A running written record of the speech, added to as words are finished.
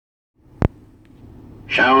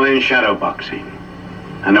Shaolin shadow boxing,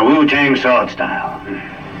 and the Wu-Tang sword style.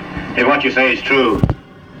 If what you say is true,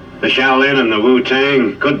 the Shaolin and the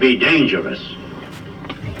Wu-Tang could be dangerous.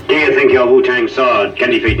 Do you think your Wu-Tang sword can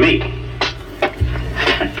defeat me?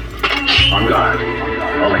 On guard.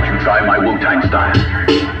 I'll let you try my Wu-Tang style.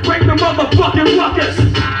 Bring the motherfucking ruckus!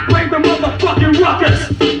 Bring the motherfucking ruckus!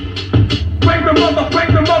 Bring the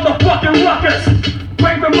motherfucking ruckus!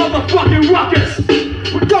 Bring the motherfucking ruckus!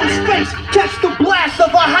 With those space, catch the blast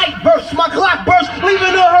of a hype burst. My clock burst,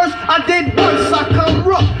 leaving a hearse. I did burst, I come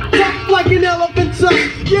rough. Tough like an elephant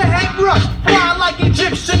tusk. Your head rush, fly like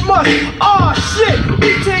Egyptian musk. Aw shit,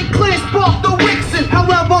 Wu-Tang Clan sparked the Wixen.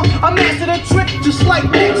 However, I mastered a trick just like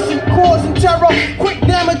Nixon. Causing terror, quick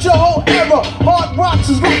damage your whole era. Hard rocks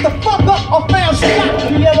is like the fuck up or found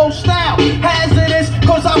shot. The yellow style, hazardous,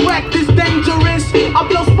 cause I wreck this dangerous. I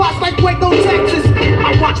blow spots like Waco, Texas.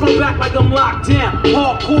 I watch my back like I'm locked down.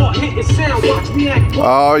 Hardcore hitting sound, watch me act.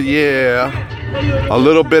 Oh yeah, a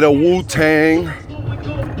little bit of Wu-Tang,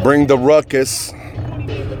 bring the ruckus.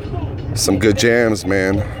 Some good jams,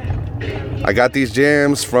 man. I got these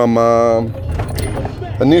jams from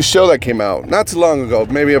a new show that came out not too long ago,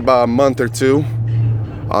 maybe about a month or two,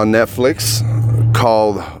 on Netflix,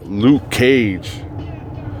 called Luke Cage.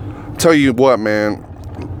 Tell you what, man,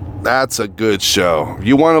 that's a good show.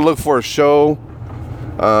 You want to look for a show,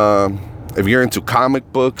 if you're into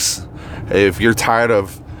comic books, if you're tired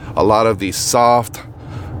of a lot of these soft,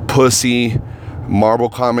 pussy, Marvel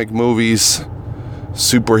comic movies,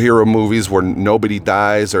 superhero movies where nobody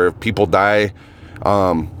dies, or if people die,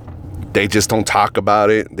 they just don't talk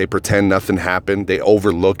about it. They pretend nothing happened. They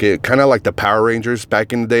overlook it. Kind of like the Power Rangers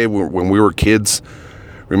back in the day when we were kids.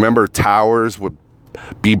 Remember, towers would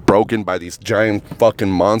be broken by these giant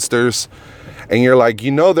fucking monsters. And you're like,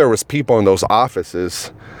 you know, there was people in those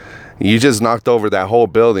offices. You just knocked over that whole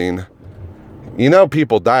building. You know,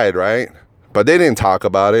 people died, right? But they didn't talk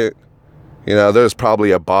about it. You know, there's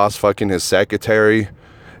probably a boss fucking his secretary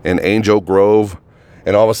in Angel Grove.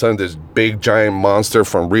 And all of a sudden, this big giant monster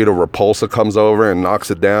from Rita Repulsa comes over and knocks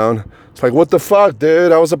it down. It's like, what the fuck,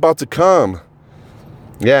 dude? I was about to come.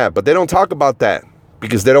 Yeah, but they don't talk about that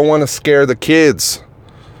because they don't want to scare the kids.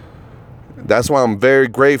 That's why I'm very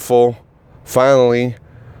grateful. Finally,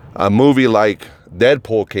 a movie like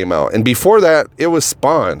Deadpool came out. And before that, it was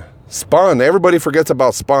Spawn. Spawn, everybody forgets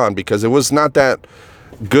about Spawn because it was not that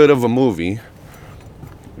good of a movie.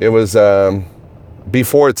 It was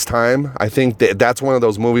before its time. I think that's one of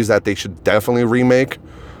those movies that they should definitely remake.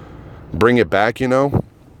 Bring it back, you know.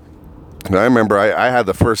 And I remember I had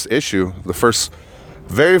the first issue,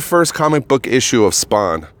 very first comic book issue of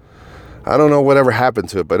Spawn. I don't know whatever happened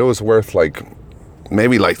to it, but it was worth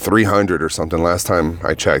maybe like $300 or something last time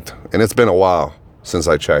I checked. And it's been a while since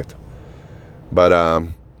I checked. But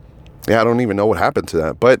yeah, I don't even know what happened to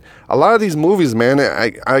that. But a lot of these movies, man,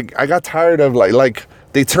 I got tired of like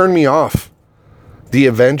they turned me off. The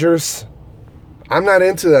Avengers, I'm not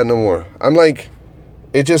into that no more. I'm like,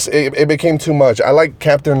 it became too much. I like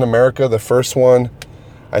Captain America, the first one.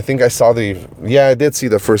 I think I saw I did see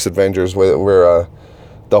the first Avengers where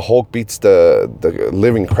the Hulk beats the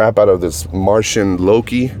living crap out of this Martian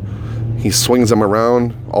Loki. He swings him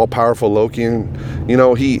around, all-powerful Loki. And, you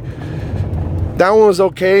know, that one was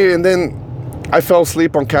okay. And then I fell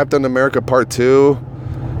asleep on Captain America Part 2.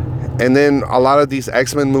 And then a lot of these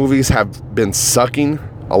X-Men movies have been sucking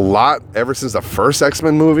a lot ever since the first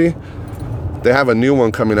X-Men movie. They have a new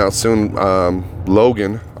one coming out soon,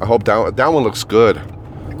 Logan. I hope that one looks good.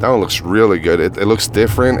 That one looks really good. It looks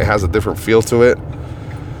different. It has a different feel to it.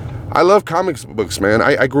 I love comic books, man.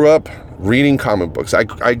 I grew up reading comic books.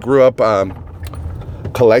 I grew up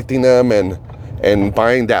collecting them and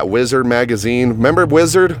buying that Wizard magazine. Remember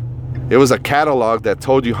Wizard? It was a catalog that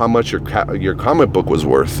told you how much your comic book was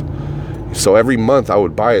worth. So every month I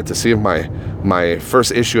would buy it to see if my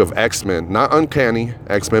first issue of X-Men, not Uncanny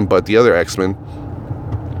X-Men, but the other X-Men,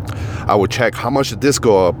 I would check how much did this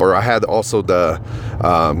go up. Or I had also the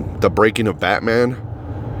Breaking of Batman.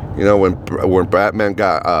 You know, when Batman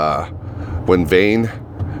when Bane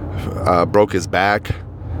broke his back.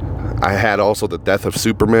 I had also the Death of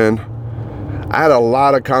Superman. I had a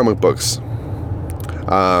lot of comic books.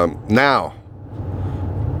 Now,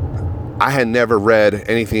 I had never read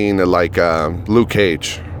anything like Luke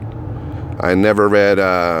Cage. I never read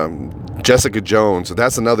Jessica Jones.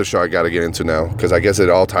 That's another show I got to get into now because I guess it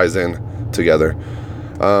all ties in together.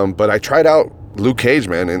 But I tried out Luke Cage,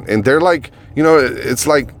 man, and they're like, you know, it's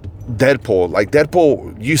like Deadpool. Like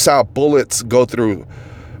Deadpool, you saw bullets go through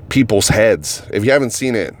people's heads. If you haven't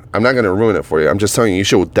seen it, I'm not going to ruin it for you. I'm just telling you, you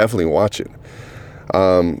should definitely watch it.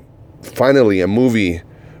 Finally, a movie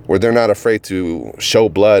where they're not afraid to show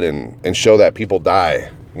blood and show that people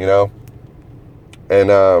die, you know?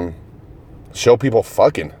 And show people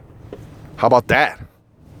fucking. How about that?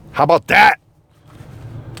 How about that?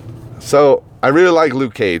 So I really like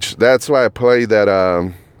Luke Cage. That's why I play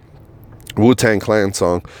that Wu-Tang Clan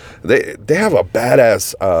song. They have a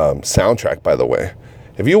badass soundtrack, by the way.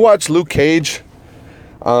 If you watch Luke Cage,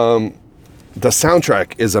 the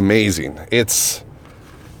soundtrack is amazing.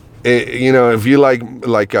 You know, if you like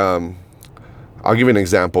I'll give you an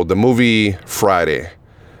example. The movie Friday.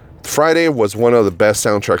 Friday was one of the best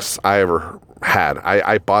soundtracks I ever had.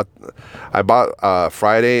 I bought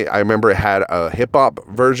Friday. I remember it had a hip hop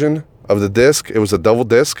version of the disc. It was a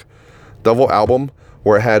double album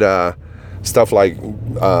where it had stuff like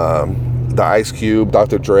the Ice Cube,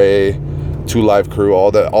 Dr. Dre, Two Live Crew,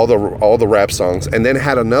 all the rap songs, and then it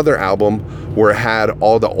had another album where it had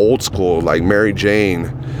all the old school, like Mary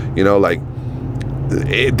Jane, you know, like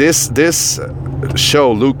this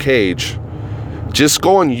show, Luke Cage. Just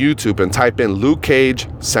go on YouTube and type in Luke Cage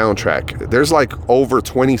soundtrack. There's like over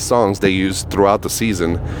 20 songs they used throughout the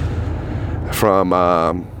season, from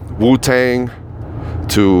Wu-Tang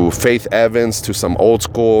to Faith Evans to some old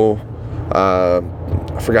school. I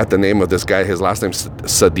forgot the name of this guy. His last name's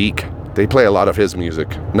Sadiq. They play a lot of his music.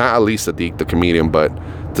 Not Ali Sadiq, the comedian, but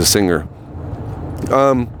the singer.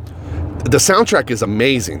 The soundtrack is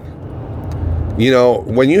amazing. You know,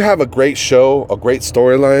 when you have a great show, a great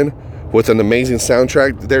storyline with an amazing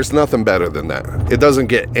soundtrack, there's nothing better than that. It doesn't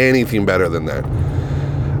get anything better than that.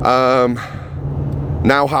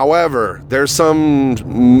 Now, however, there's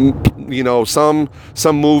some, you know, some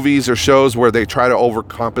movies or shows where they try to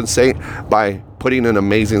overcompensate by putting an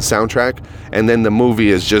amazing soundtrack, and then the movie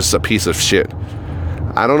is just a piece of shit.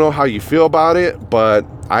 I don't know how you feel about it, but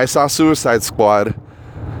I saw Suicide Squad,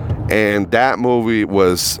 and that movie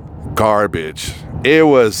was garbage. It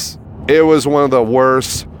was one of the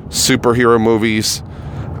worst superhero movies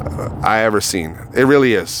I ever seen. It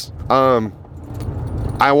really is.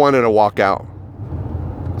 I wanted to walk out.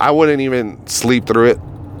 I wouldn't even sleep through it.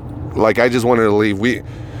 Like, I just wanted to leave.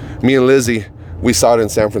 Me and Lizzie, we saw it in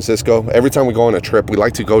San Francisco. Every time we go on a trip, we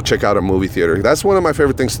like to go check out a movie theater. That's one of my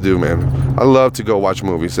favorite things to do, man. I love to go watch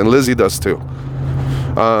movies, and Lizzie does too.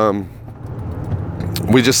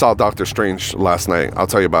 We just saw Doctor Strange last night. I'll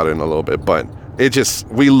tell you about it in a little bit, but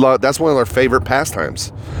that's one of our favorite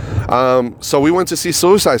pastimes. So we went to see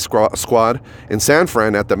Suicide Squad in San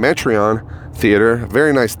Fran at the Metreon Theater,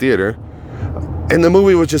 very nice theater, and the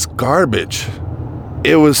movie was just garbage.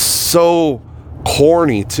 It was so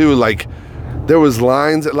corny too. Like, there was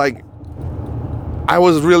lines that, like, I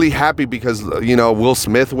was really happy because, you know, Will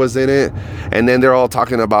Smith was in it, and then they're all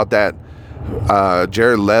talking about that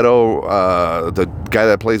Jared Leto, the guy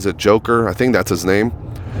that plays the Joker, I think that's his name,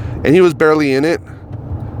 and he was barely in it.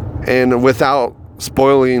 And without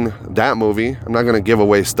spoiling that movie, I'm not going to give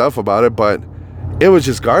away stuff about it, but it was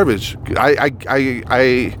just garbage.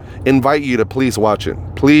 I invite you to please watch it.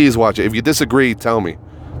 Please watch it. If you disagree, tell me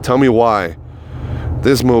why.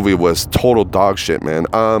 This movie was total dog shit, man.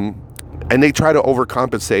 And they try to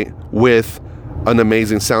overcompensate with an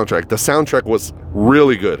amazing soundtrack. The soundtrack was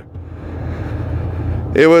really good.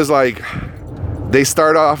 It was like, they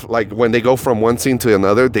start off, like, when they go from one scene to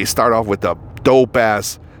another, they start off with a dope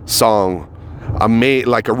ass song,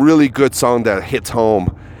 like a really good song that hits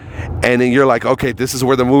home, and then you're like, okay, this is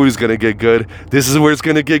where the movie's gonna get good. This is where it's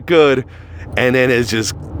gonna get good, and then it's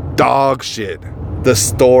just dog shit. The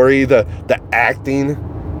story, the acting,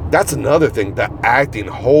 that's another thing. The acting,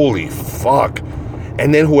 holy fuck.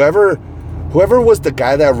 And then whoever was the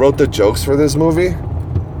guy that wrote the jokes for this movie,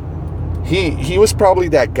 he was probably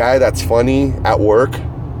that guy that's funny at work.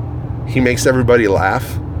 He makes everybody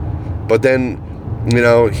laugh, but then, you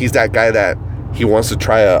know, he's that guy that he wants to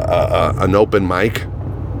try an open mic,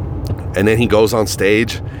 and then he goes on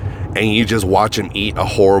stage and you just watch him eat a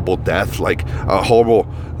horrible death,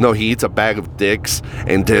 he eats a bag of dicks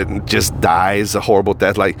and then just dies a horrible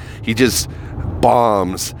death. Like, he just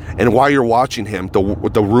bombs, and while you're watching him,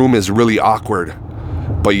 the room is really awkward,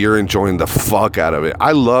 but you're enjoying the fuck out of it.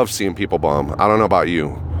 I love seeing people bomb. I don't know about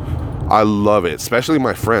you. I love it, especially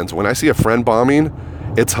my friends. When I see a friend bombing,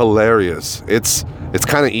 it's hilarious. It's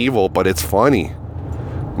kind of evil, but it's funny.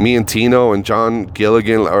 Me and Tino and John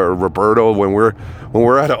Gilligan or Roberto, when we're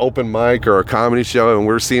at an open mic or a comedy show and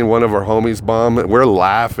we're seeing one of our homies bomb, we're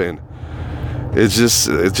laughing. It's just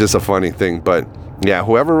a funny thing. But yeah,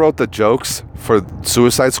 whoever wrote the jokes for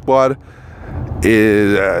Suicide Squad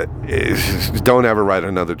don't ever write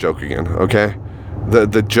another joke again, okay?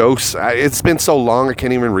 The jokes, it's been so long, I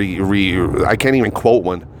can't even I can't even quote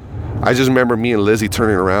one. I just remember me and Lizzie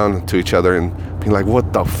turning around to each other and Being like,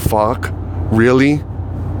 what the fuck? Really?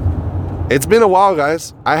 It's been a while,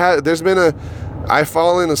 guys. I've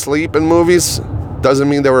fallen asleep in movies. Doesn't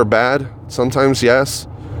mean they were bad. Sometimes, yes.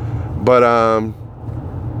 But,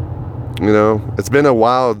 it's been a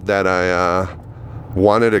while that I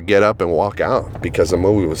wanted to get up and walk out because the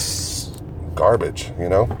movie was garbage,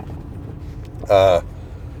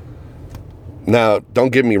 Now,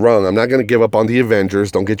 don't get me wrong. I'm not going to give up on the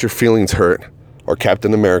Avengers. Don't get your feelings hurt. Or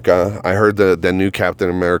Captain America. I heard the new Captain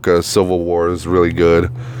America Civil War is really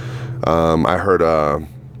good. I heard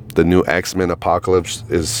the new X-Men Apocalypse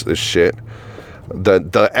is shit.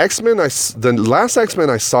 The X-Men, the last X-Men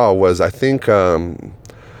I saw was, I think,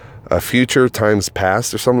 A Future Times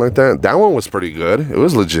Past or something like that. That one was pretty good. It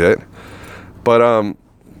was legit. But,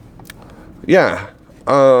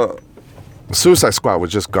 Suicide Squad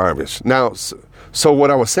was just garbage. Now, so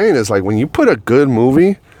what I was saying is, like, when you put a good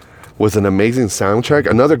movie with an amazing soundtrack,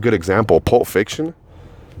 another good example, Pulp Fiction.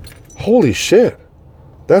 Holy shit.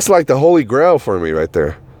 That's like the holy grail for me right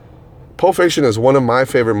there. Pulp Fiction is one of my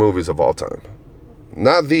favorite movies of all time.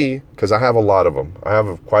 Not because I have a lot of them. I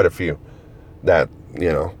have quite a few that,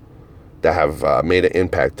 that have made an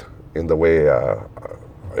impact in the way,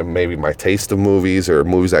 maybe my taste of movies or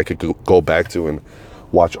movies I could go back to and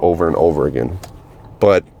watch over and over again.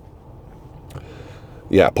 But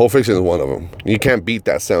yeah, Pulp Fiction is one of them. You can't beat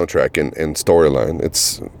that soundtrack and storyline.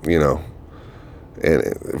 It's,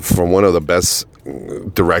 and from one of the best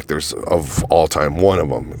directors of all time, one of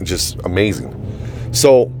them, just amazing.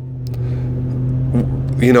 So,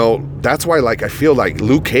 that's why, like, I feel like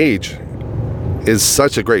Luke Cage is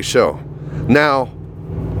such a great show. Now,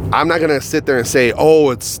 I'm not gonna sit there and say, oh,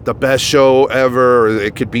 it's the best show ever, or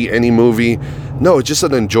it could be any movie. No, it's just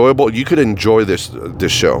an enjoyable, you could enjoy this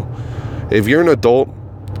show. If you're an adult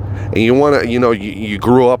and you want to, you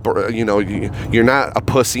grew up, or, you're not a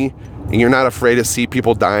pussy and you're not afraid to see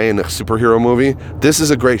people die in a superhero movie, this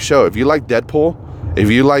is a great show. If you like Deadpool, if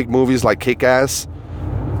you like movies like Kick-Ass,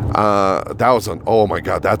 oh my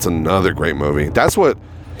God, that's another great movie. That's what,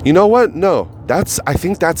 no, I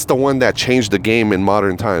think that's the one that changed the game in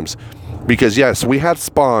modern times. Because yes, we had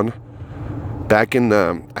Spawn back in,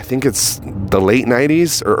 I think it's the late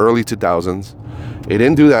 90s or early 2000s. It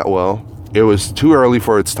didn't do that well. It was too early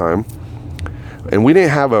for its time. And we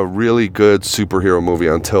didn't have a really good superhero movie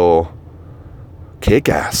until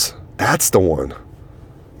Kick-Ass. That's the one.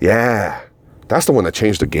 Yeah. That's the one that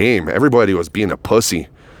changed the game. Everybody was being a pussy.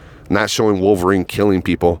 Not showing Wolverine killing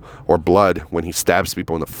people or blood when he stabs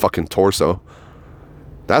people in the fucking torso.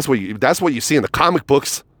 That's what you see in the comic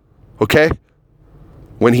books. Okay?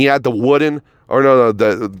 When he had the wooden,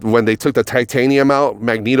 when they took the titanium out,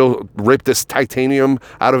 Magneto ripped this titanium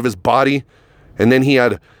out of his body, and then he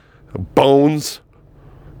had bones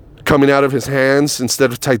coming out of his hands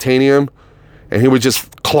instead of titanium, and he would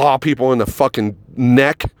just claw people in the fucking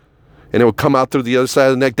neck, and it would come out through the other side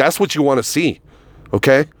of the neck. That's what you want to see,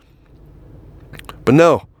 okay? But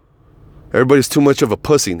no, everybody's too much of a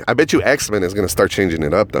pussy. I bet you X-Men is going to start changing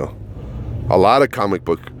it up, though. A lot of comic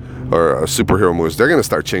book or superhero movies, they're going to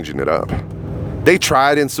start changing it up. They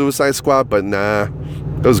tried in Suicide Squad, but nah,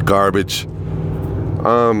 it was garbage.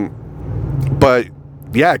 But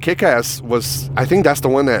yeah, Kick-Ass was, I think that's the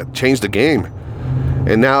one that changed the game.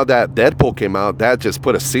 And now that Deadpool came out, that just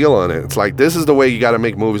put a seal on it. It's like, this is the way you got to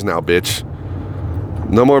make movies now, bitch.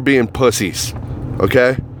 No more being pussies,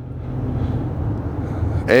 okay?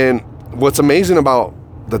 And what's amazing about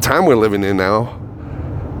the time we're living in now,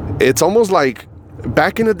 it's almost like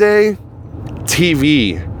back in the day,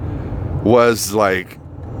 TV was like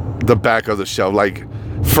the back of the shelf. Like,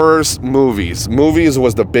 first, movies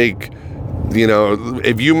was the big,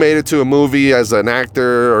 if you made it to a movie as an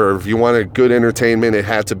actor, or if you wanted good entertainment, it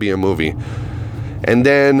had to be a movie. And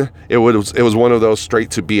then it was one of those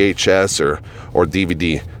straight to VHS or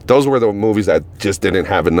DVD. Those were the movies that just didn't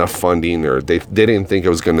have enough funding, or they didn't think it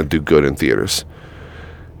was going to do good in theaters.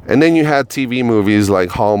 And then you had TV movies like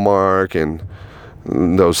Hallmark and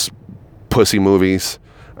those pussy movies.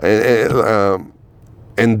 And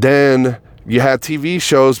then you had TV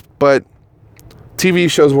shows, but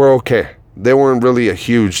TV shows were okay. They weren't really a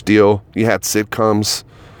huge deal. You had sitcoms.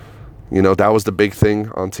 That was the big thing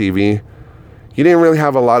on TV. You didn't really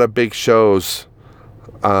have a lot of big shows,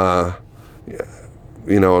 like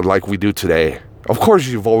we do today. Of course,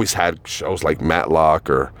 you've always had shows like Matlock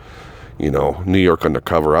or, New York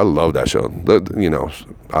Undercover. I love that show.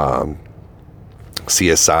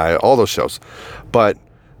 CSI, all those shows. But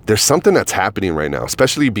there's something that's happening right now,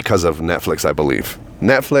 especially because of Netflix, I believe.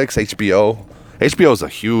 Netflix, HBO. HBO is a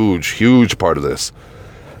huge, huge part of this.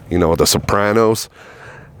 The Sopranos.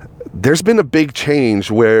 There's been a big change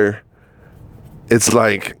where it's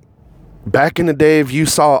like back in the day, if you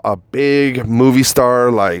saw a big movie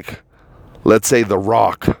star like, let's say, The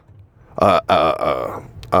Rock, what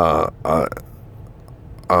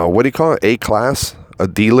do you call it? A-class? A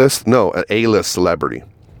D-list? No, an A-list celebrity.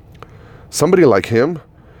 Somebody like him,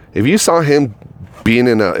 if you saw him being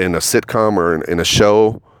in a sitcom or in a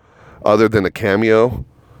show other than a cameo,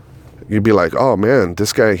 you'd be like, oh man,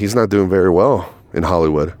 this guy, he's not doing very well in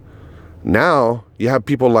Hollywood. Now, you have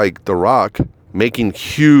people like The Rock making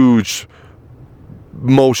huge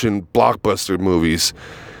motion blockbuster movies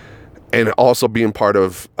and also being part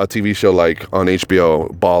of a TV show like on HBO,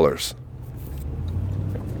 Ballers.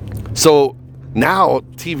 So now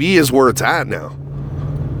TV is where it's at now.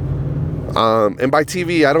 And by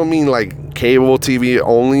TV, I don't mean like cable TV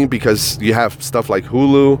only, because you have stuff like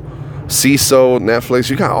Hulu, CISO, Netflix.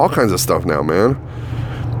 You got all kinds of stuff now, man.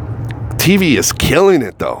 TV is killing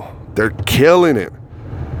it, though. They're killing it.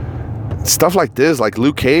 Stuff like this, like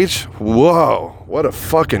Luke Cage. Whoa, what a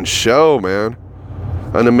fucking show, man.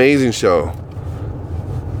 An amazing show.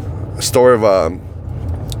 A story of,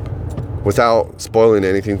 without spoiling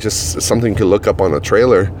anything, just something you can look up on a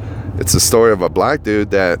trailer. It's the story of a black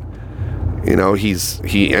dude that, you know,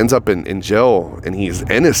 he ends up in jail and he's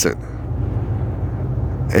innocent.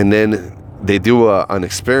 And then they do an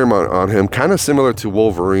experiment on him, kind of similar to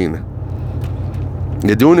Wolverine.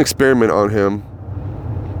 They do an experiment on him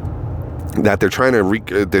that they're trying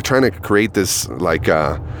to create this like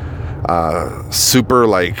super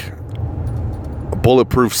like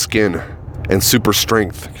bulletproof skin and super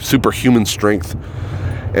strength, superhuman strength.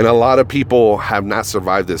 And a lot of people have not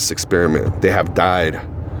survived this experiment. They have died.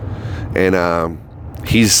 And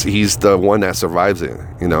he's the one that survives it,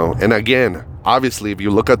 you know. And again, obviously, if you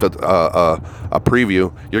look at a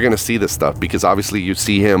preview, you're gonna see this stuff, because obviously you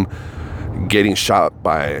see him getting shot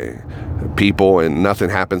by people and nothing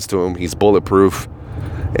happens to him. He's bulletproof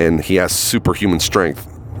and he has superhuman strength.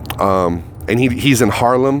 And he's in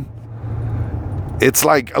Harlem. It's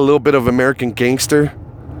like a little bit of American Gangster.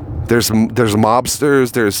 There's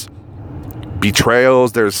mobsters, there's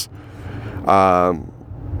betrayals, there's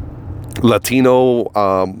Latino,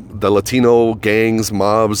 the Latino gangs,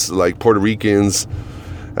 mobs, like Puerto Ricans,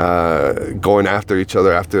 going after each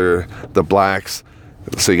other, after the blacks.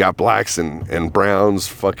 So you got blacks and browns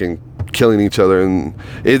fucking killing each other, and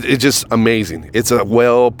it's just amazing. It's a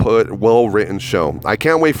well-put, well-written show. I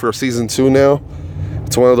can't wait for season 2 now.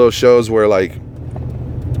 It's one of those shows where, like,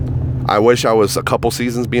 I wish I was a couple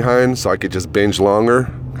seasons behind so I could just binge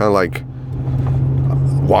longer. Kind of like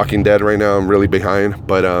Walking Dead right now. I'm really behind,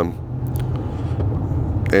 but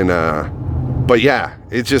yeah,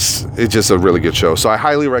 it's just a really good show. So I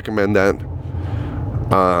highly recommend that.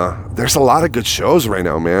 There's a lot of good shows right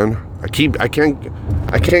now, man. I can't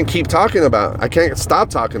stop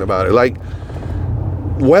talking about it. Like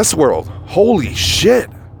Westworld. Holy shit.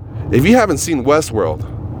 If you haven't seen Westworld,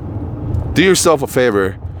 do yourself a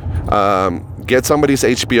favor. Get somebody's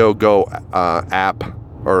HBO Go app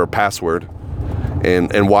or password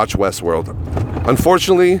and watch Westworld.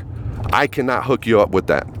 Unfortunately, I cannot hook you up with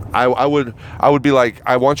that. I would be like,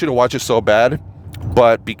 I want you to watch it so bad,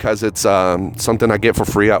 but because it's something I get for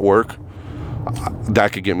free at work,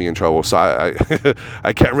 that could get me in trouble. So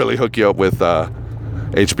I can't really hook you up with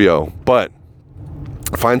HBO. But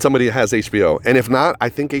find somebody that has HBO. And if not, I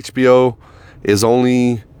think HBO is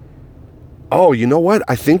only... Oh, you know what?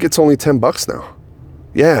 I think it's only $10 now.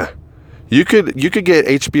 Yeah. You could get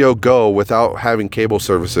HBO Go without having cable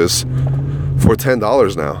services for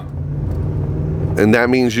 $10 now. And that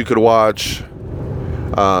means you could watch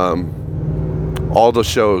all the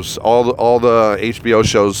shows, all the HBO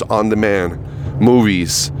shows on demand,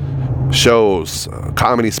 movies, shows,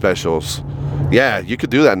 comedy specials. Yeah, you could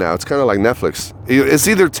do that now. It's kind of like Netflix. It's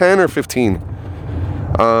either 10 or 15.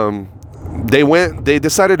 They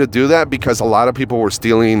decided to do that because a lot of people were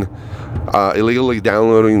stealing, illegally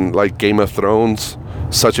downloading, like Game of Thrones,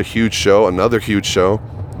 such a huge show, another huge show,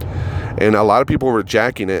 and a lot of people were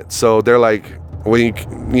jacking it. So they're like, we,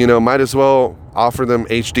 might as well offer them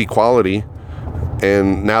HD quality,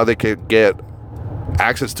 and now they could get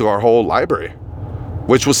access to our whole library,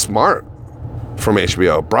 which was smart from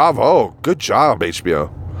HBO. Bravo, good job, HBO.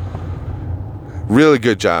 Really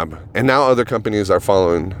good job. And now other companies are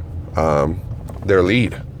following their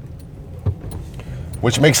lead,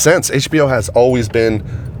 which makes sense. HBO has always been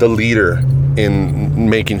the leader in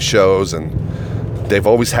making shows, and they've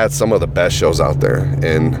always had some of the best shows out there.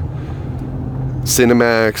 And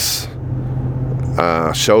Cinemax,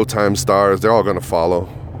 Showtime, Stars, they're all gonna follow.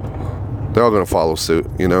 They're all gonna follow suit,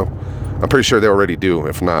 I'm pretty sure they already do,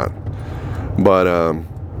 if not. But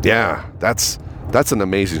yeah, that's an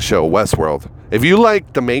amazing show, Westworld. If you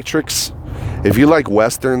like The Matrix, if you like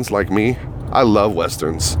westerns like me, I love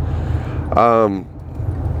westerns.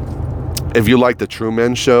 If you like The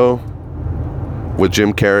Truman Show with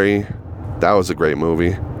Jim Carrey, that was a great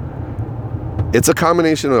movie. It's a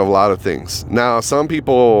combination of a lot of things. Now, some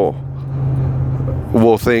people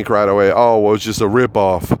will think right away, oh, well, it's just a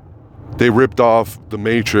ripoff. They ripped off The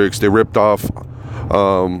Matrix. They ripped off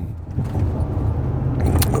one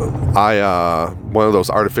of those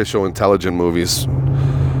artificial intelligence movies,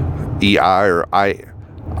 EI or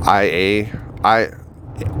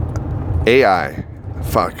AI.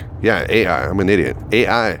 Fuck. Yeah, AI. I'm an idiot.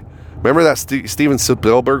 AI. Remember that Steven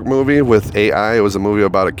Spielberg movie with AI? It was a movie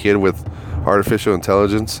about a kid with artificial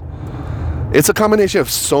intelligence. It's a combination of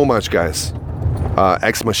so much, guys.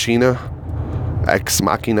 Ex Machina,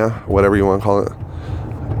 whatever you want to call it.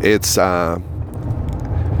 It's,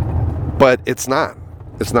 but it's not.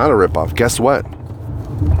 It's not a ripoff. Guess what?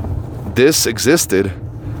 This existed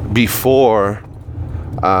before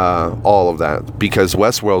all of that, because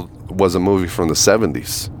Westworld was a movie from the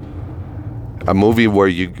 70s. A movie where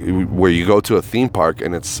you go to a theme park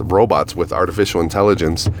and it's robots with artificial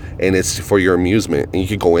intelligence, and it's for your amusement. And you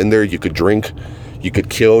could go in there, you could drink, you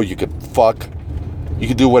could kill, you could fuck, you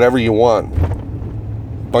could do whatever you want.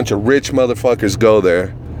 Bunch of rich motherfuckers go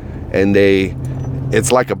there, and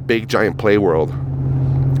it's like a big giant play world.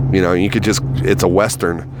 You know, it's a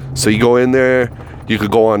Western. So you go in there, you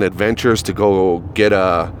could go on adventures to go get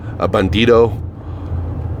a bandito.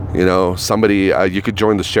 You know, somebody, you could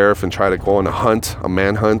join the sheriff and try to go on a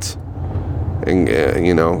manhunt, and,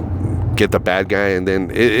 you know, get the bad guy. And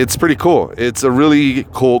then it's pretty cool. It's a really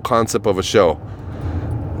cool concept of a show.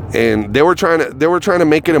 And they were trying to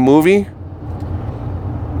make it a movie,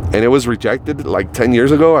 and it was rejected like 10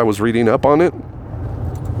 years ago. I was reading up on it,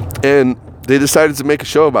 and they decided to make a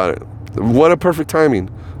show about it. What a perfect timing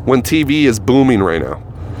when TV is booming right now.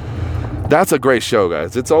 That's a great show,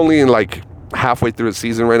 guys. It's only in like halfway through the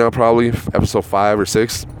season right now, probably episode 5 or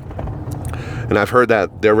 6, and I've heard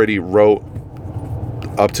that they already wrote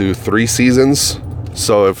up to 3 seasons.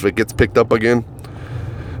 So if it gets picked up again,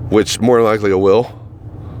 which more likely it will,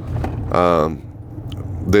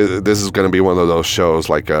 this is going to be one of those shows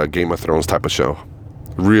like a Game of Thrones type of show.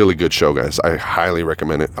 Really good show, guys. I highly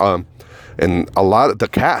recommend it. And a lot of the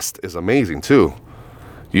cast is amazing too.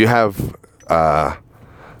 You have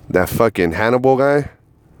that fucking Hannibal guy,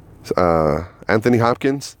 Anthony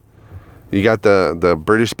Hopkins. You got the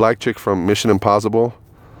British black chick from Mission Impossible.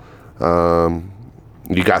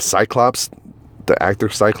 You got Cyclops, the actor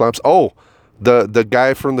Cyclops. Oh, the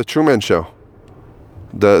guy from the Truman Show,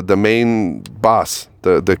 the main boss,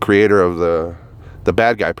 the creator of the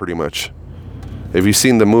bad guy, pretty much. If you've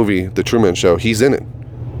seen the movie The Truman Show, he's in it,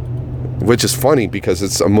 which is funny because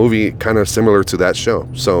it's a movie kind of similar to that show,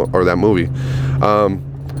 or that movie.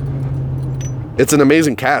 It's an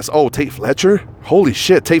amazing cast. Oh, Tate Fletcher? Holy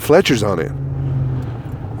shit, Tate Fletcher's on it.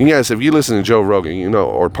 You guys, if you listen to Joe Rogan, you know,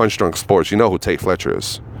 or Punch Drunk Sports, you know who Tate Fletcher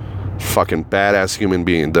is. Fucking badass human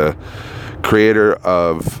being. The creator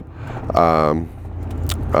of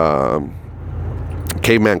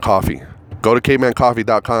Caveman Coffee. Go to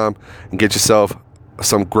cavemancoffee.com and get yourself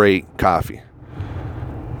some great coffee.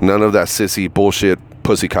 None of that sissy bullshit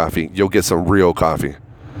pussy coffee. You'll get some real coffee.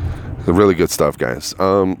 Really good stuff, guys.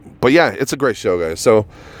 But yeah, it's a great show, guys. So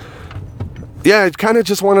yeah, I kind of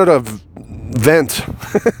just wanted to vent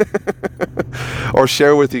or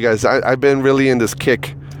share with you guys. I've been really in this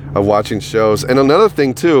kick of watching shows. And another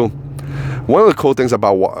thing too, one of the cool things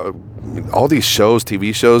about all these shows,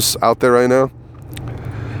 TV shows out there right now,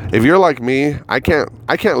 if you're like me, I can't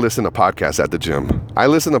listen to podcasts at the gym. I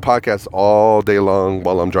listen to podcasts all day long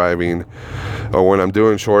while I'm driving, or when I'm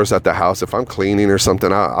doing chores at the house. If I'm cleaning or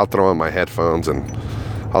something, I'll throw on my headphones and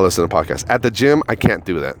I'll listen to podcasts. At the gym, I can't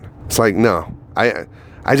do that. It's like, no, I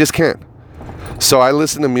just can't. So I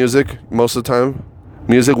listen to music most of the time.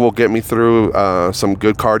 Music will get me through some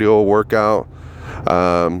good cardio workout,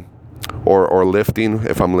 or lifting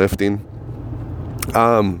if I'm lifting.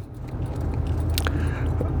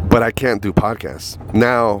 But I can't do podcasts.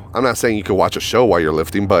 Now, I'm not saying you can watch a show while you're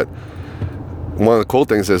lifting, but one of the cool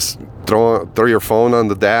things is throw your phone on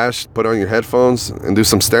the dash, put on your headphones, and do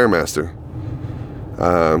some Stairmaster.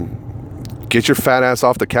 Get your fat ass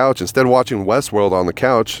off the couch. Instead of watching Westworld on the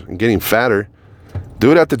couch and getting fatter,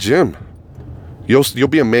 do it at the gym. You'll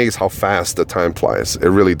be amazed how fast the time flies. It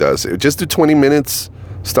really does. Just do 20 minutes.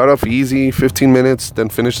 Start off easy, 15 minutes, then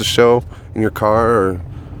finish the show in your car or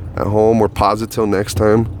at home, or pause it till next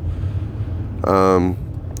time.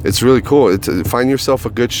 It's really cool. Find yourself a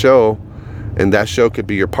good show, and that show could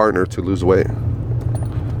be your partner to lose weight.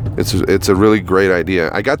 It's a really great idea.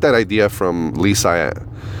 I got that idea from Lee Syatt.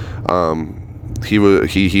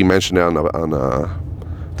 He mentioned it on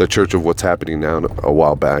the Church of What's Happening Now a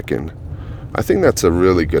while back, and I think that's a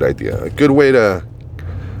really good idea. A good way to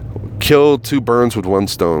kill two birds with one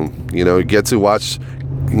stone. You know, you get to watch,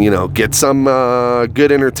 get some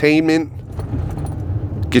good entertainment,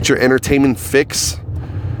 get your entertainment fix,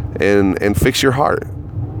 and fix your heart.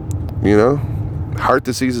 You know, heart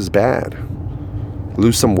disease is bad.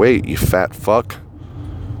 Lose some weight, you fat fuck.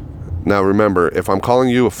 Now remember, if I'm calling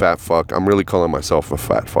you a fat fuck, I'm really calling myself a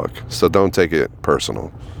fat fuck. So don't take it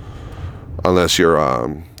personal. Unless you're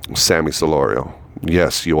Sammy Solorio.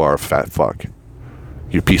 Yes, you are a fat fuck.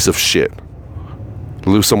 You piece of shit.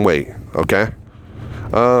 Lose some weight, okay?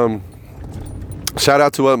 Shout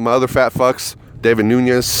out to my other fat fucks. David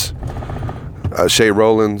Nunez, Shay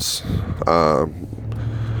Rollins. Time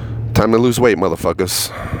to lose weight, motherfuckers.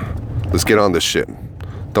 Let's get on this shit.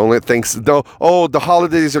 Don't let things... Oh, the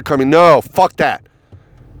holidays are coming. No, fuck that.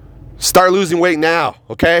 Start losing weight now,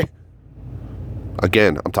 okay?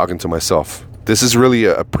 Again, I'm talking to myself. This is really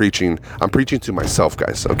a preaching... I'm preaching to myself,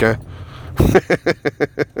 guys, okay?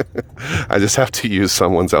 I just have to use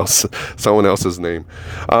someone else's name.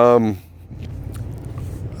 What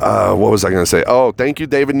was I going to say? Oh, thank you,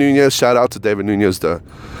 David Nunez. Shout out to David Nunez, the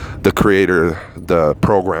creator, the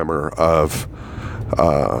programmer of...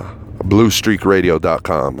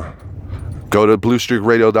 BlueStreakRadio.com. Go to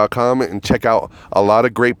BlueStreakRadio.com and check out a lot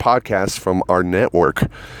of great podcasts from our network.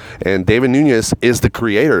 And David Nunez is the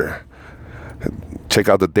creator. Check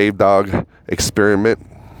out the Dave Dog Experiment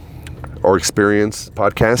or Experience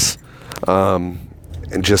podcast. And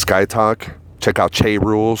Just Guy Talk. Check out Che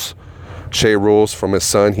Rules. Che Rules from his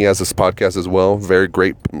son. He has this podcast as well. Very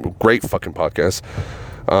great fucking podcast.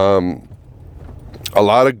 A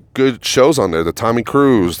lot of good shows on there. The Tommy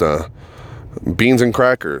Cruise, the Beans and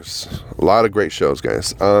Crackers. A lot of great shows,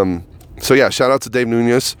 guys. So yeah, shout out to Dave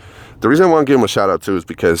Nunez. The reason I want to give him a shout out too is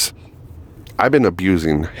because I've been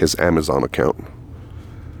abusing his Amazon account.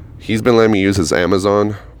 He's been letting me use his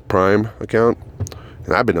Amazon Prime account,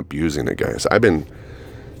 and I've been abusing it, guys. I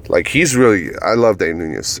love Dave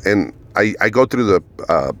Nunez, and I go through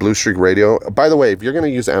the Blue Streak Radio. By the way, if you're going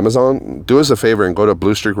to use Amazon, do us a favor and go to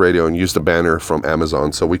Blue Streak Radio and use the banner from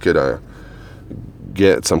Amazon so we could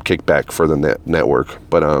get some kickback for the network.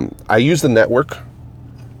 But I use the network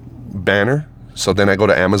banner, so then I go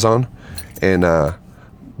to Amazon, and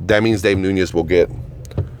that means Dave Nunez will get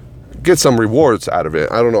some rewards out of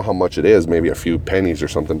it. I don't know how much it is, maybe a few pennies or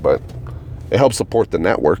something, but it helps support the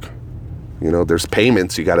network. You know, there's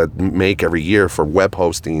payments you got to make every year for web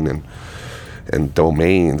hosting and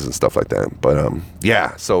domains and stuff like that. But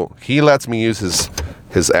yeah, so he lets me use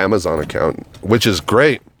his Amazon account, which is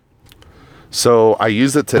great. So I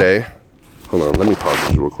used it today. Hold on, let me pause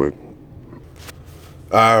this real quick.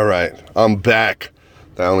 All right, I'm back.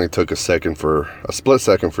 That only took a split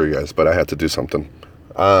second for you guys, but I had to do something.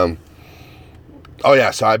 Oh yeah,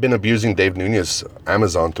 so I've been abusing Dave Nunez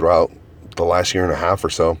Amazon throughout the last year and a half or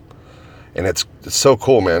so. And it's so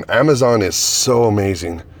cool, man. Amazon is so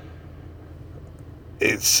amazing.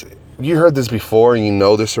 You heard this before and you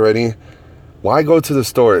know this already. Why go to the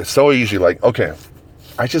store? It's so easy. Like, okay,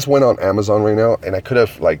 I just went on Amazon right now and I could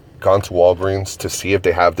have gone to Walgreens to see if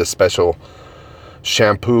they have this special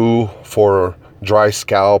shampoo for dry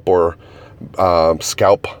scalp or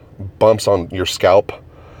scalp bumps on your scalp.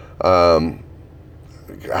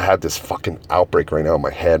 I had this fucking outbreak right now in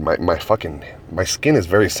my head. My skin is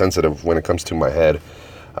very sensitive when it comes to my head.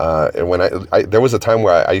 And when there was a time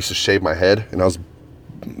where I used to shave my head and I was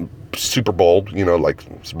super bald, like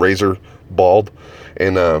razor bald.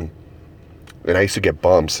 And I used to get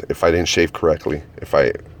bumps if I didn't shave correctly.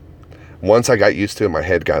 Once I got used to it, my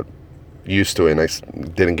head got used to it and I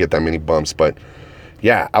didn't get that many bumps. But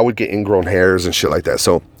yeah, I would get ingrown hairs and shit like that.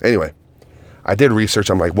 So anyway, I did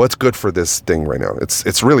research. I'm like, what's good for this thing right now?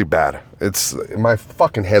 It's really bad. My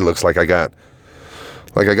fucking head looks like I got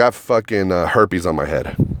fucking herpes on my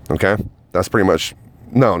head. Okay, that's pretty much.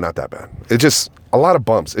 No, not that bad. It's just a lot of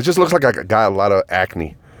bumps. It just looks like I got a lot of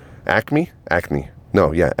acne. Acne.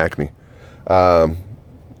 No, yeah, acne.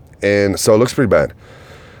 And so it looks pretty bad.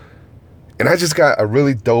 And I just got a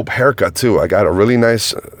really dope haircut too. I got a really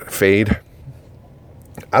nice fade.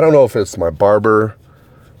 I don't know if it's my barber.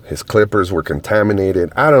 His clippers were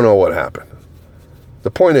contaminated. I don't know what happened.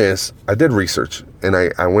 The point is, I did research and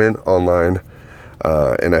I went online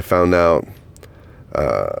and I found out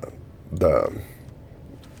the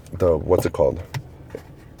what's it called?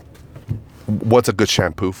 What's a good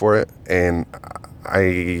shampoo for it? And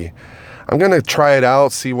I'm I'm going to try it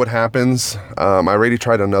out, see what happens. I already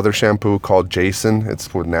tried another shampoo called Jason.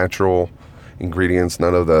 It's with natural ingredients,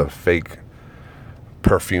 none of the fake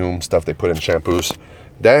perfume stuff they put in shampoos.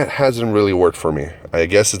 That hasn't really worked for me. I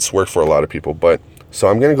guess it's worked for a lot of people. But so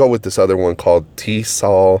I'm going to go with this other one called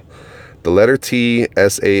T-Sol, the letter T,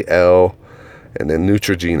 S-A-L, and then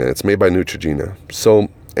Neutrogena. It's made by Neutrogena. So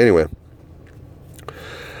anyway,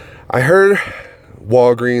 I heard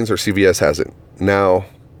Walgreens or CVS has it. Now,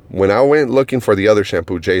 when I went looking for the other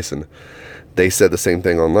shampoo, Jason, they said the same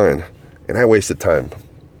thing online. And I wasted time.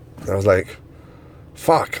 I was like,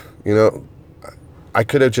 fuck, you know, I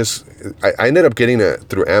could have just, I ended up getting it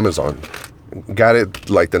through Amazon. Got it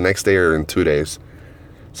like the next day or in 2 days.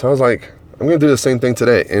 So I was like, I'm going to do the same thing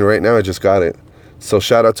today. And right now I just got it. So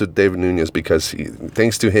shout out to David Nunez, because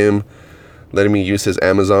thanks to him letting me use his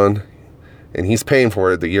Amazon, and he's paying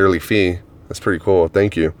for it, the yearly fee. That's pretty cool.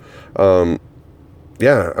 Thank you.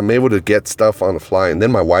 Yeah, I'm able to get stuff on the fly. And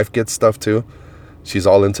then my wife gets stuff too. She's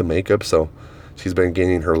all into makeup. So she's been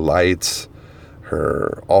getting her lights,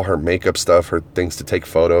 all her makeup stuff, her things to take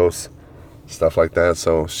photos, stuff like that.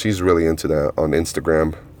 So she's really into that on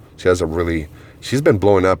Instagram. She's been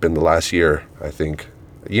blowing up in the last year, I think,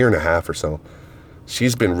 a year and a half or so.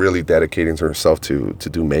 She's been really dedicating to herself to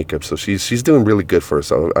do makeup. So she's doing really good for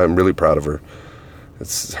herself. I'm really proud of her.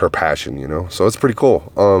 It's her passion, you know? So it's pretty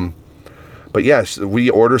cool. But yeah, we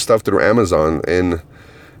order stuff through Amazon. And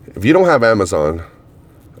if you don't have Amazon,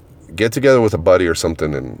 get together with a buddy or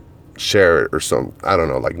something and share it or some, I don't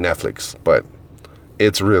know, like Netflix. But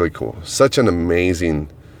it's really cool. Such an amazing,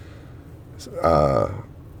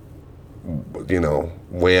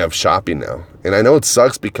 way of shopping now. And I know it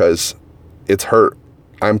sucks because it's hurt.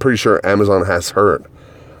 I'm pretty sure Amazon has hurt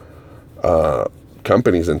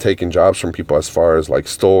companies and taking jobs from people as far as like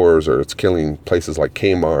stores, or it's killing places like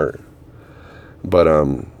Kmart. But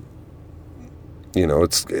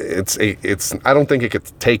it's I don't think it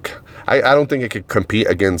could take, I don't think it could compete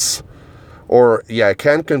against, or yeah, it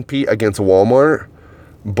can compete against Walmart,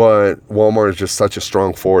 but Walmart is just such a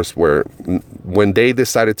strong force where when they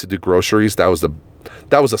decided to do groceries, that was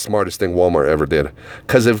the smartest thing Walmart ever did.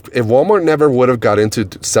 Because if Walmart never would have got into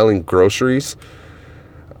selling groceries,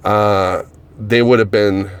 they would have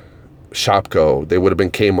been Shopko, they would have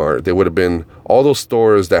been Kmart, they would have been all those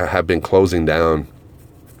stores that have been closing down.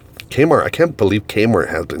 Kmart, I can't believe Kmart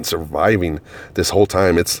has been surviving this whole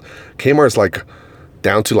time. Kmart's like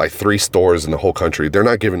down to like 3 stores in the whole country. They're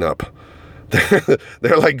not giving up.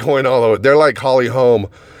 They're like going all over. They're like Holly Holm.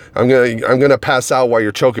 I'm gonna pass out while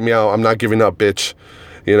you're choking me out. I'm not giving up, bitch.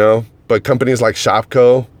 You know. But companies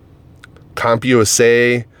Shopko,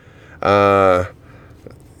 CompUSA,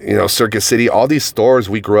 Circuit City, all these stores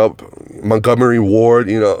we grew up, Montgomery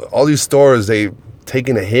Ward, all these stores, they've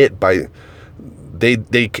taken a hit by, they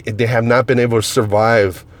have not been able to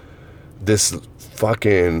survive this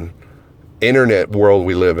fucking internet world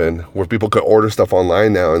we live in, where people could order stuff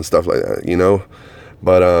online now and stuff like that,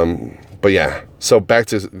 But yeah, so back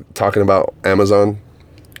to talking about Amazon.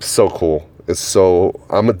 So cool.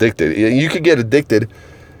 I'm addicted. You could get addicted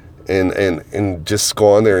and just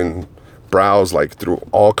go on there and browse through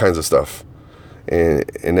all kinds of stuff and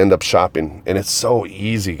end up shopping. And it's so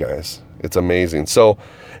easy, guys. It's amazing. So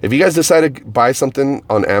if you guys decide to buy something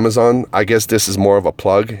on Amazon, I guess this is more of a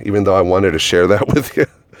plug, even though I wanted to share that with you.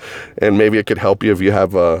 And maybe it could help you if you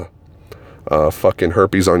have a fucking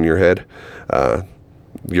herpes on your head.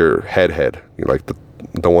 Your head. You're like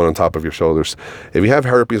the one on top of your shoulders. If you have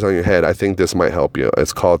herpes on your head, I think this might help you.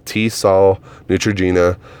 It's called T-Sol,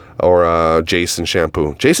 Neutrogena, or Jason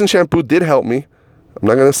shampoo. Jason shampoo did help me. I'm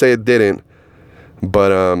not gonna say it didn't,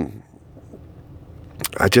 but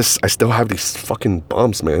I still have these fucking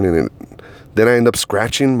bumps, man, and then I end up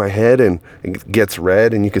scratching my head and it gets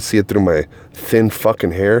red, and you can see it through my thin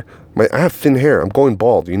fucking hair. I have thin hair. I'm going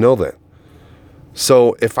bald. You know that.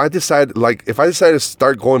 So if I decide to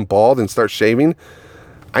start going bald and start shaving,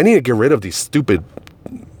 I need to get rid of these stupid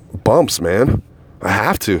bumps, man. I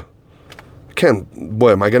have to. I can't.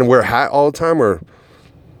 What, am I gonna wear a hat all the time, or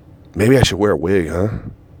maybe I should wear a wig, huh?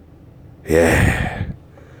 Yeah.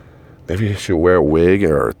 Maybe I should wear a wig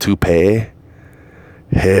or a toupee.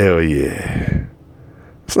 Hell yeah.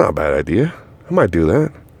 It's not a bad idea. I might do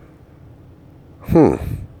that.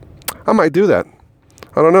 I might do that.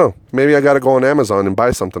 I don't know. Maybe I gotta go on Amazon and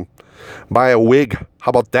buy something. Buy a wig.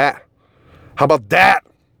 How about that?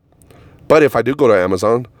 But if I do go to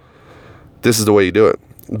Amazon, this is the way you do it.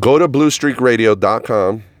 Go to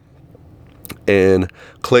bluestreakradio.com and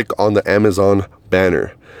click on the Amazon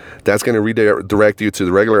banner. that's going to redirect you to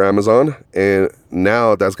the regular Amazon, and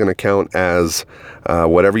now that's going to count as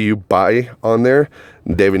whatever you buy on there.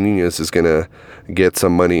 David Nunez is going to get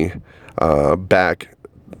some money back,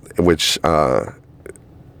 which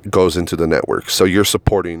goes into the network. So you're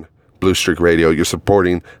supporting Blue Streak Radio. You're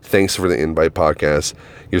supporting Thanks for the Invite podcast.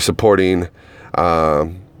 You're supporting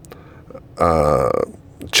Chabo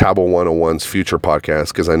 101's future podcast,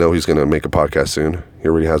 because I know he's going to make a podcast soon. He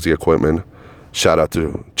already has the equipment. Shout out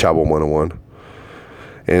to Chabo 101.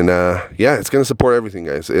 And yeah, it's going to support everything,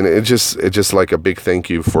 guys. And it's just like a big thank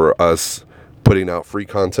you for us putting out free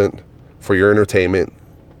content for your entertainment.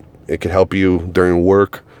 It can help you during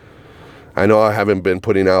work. I know I haven't been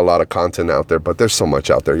putting out a lot of content out there, but there's so much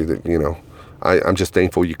out there that, you know, I'm just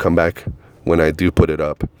thankful you come back when I do put it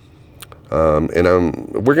up. And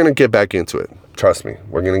we're going to get back into it. Trust me,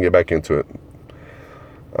 we're going to get back into it.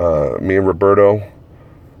 Me and Roberto,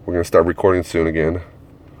 we're going to start recording soon again.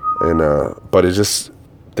 And but it's just,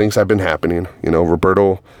 things have been happening. You know,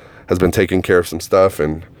 Roberto has been taking care of some stuff,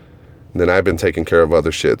 and then I've been taking care of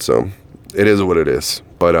other shit. So it is what it is.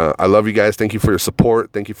 But I love you guys. Thank you for your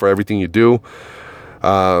support. Thank you for everything you do.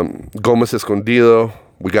 Gomez Escondido,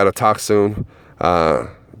 we got to talk soon.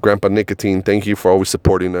 Grandpa Nicotine, thank you for always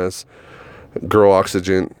supporting us. Girl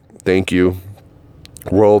Oxygen, thank you.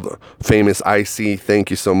 World famous IC, thank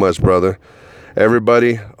you so much, brother.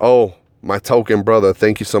 Everybody, oh, my token brother,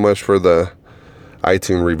 thank you so much for the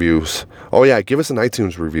iTunes reviews. Oh yeah, give us an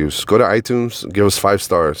iTunes reviews. Go to iTunes, give us 5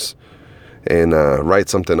 stars, and write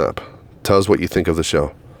something up. Tell us what you think of the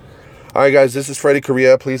show. All right, guys, this is Freddie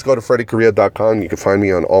Correa. Please go to freddycorrea.com. You can find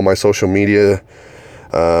me on all my social media.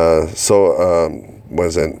 What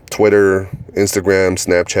is it? Twitter, Instagram,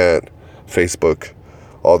 Snapchat, Facebook,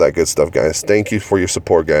 all that good stuff, guys. Thank you for your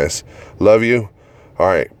support, guys. Love you. All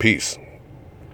right, peace.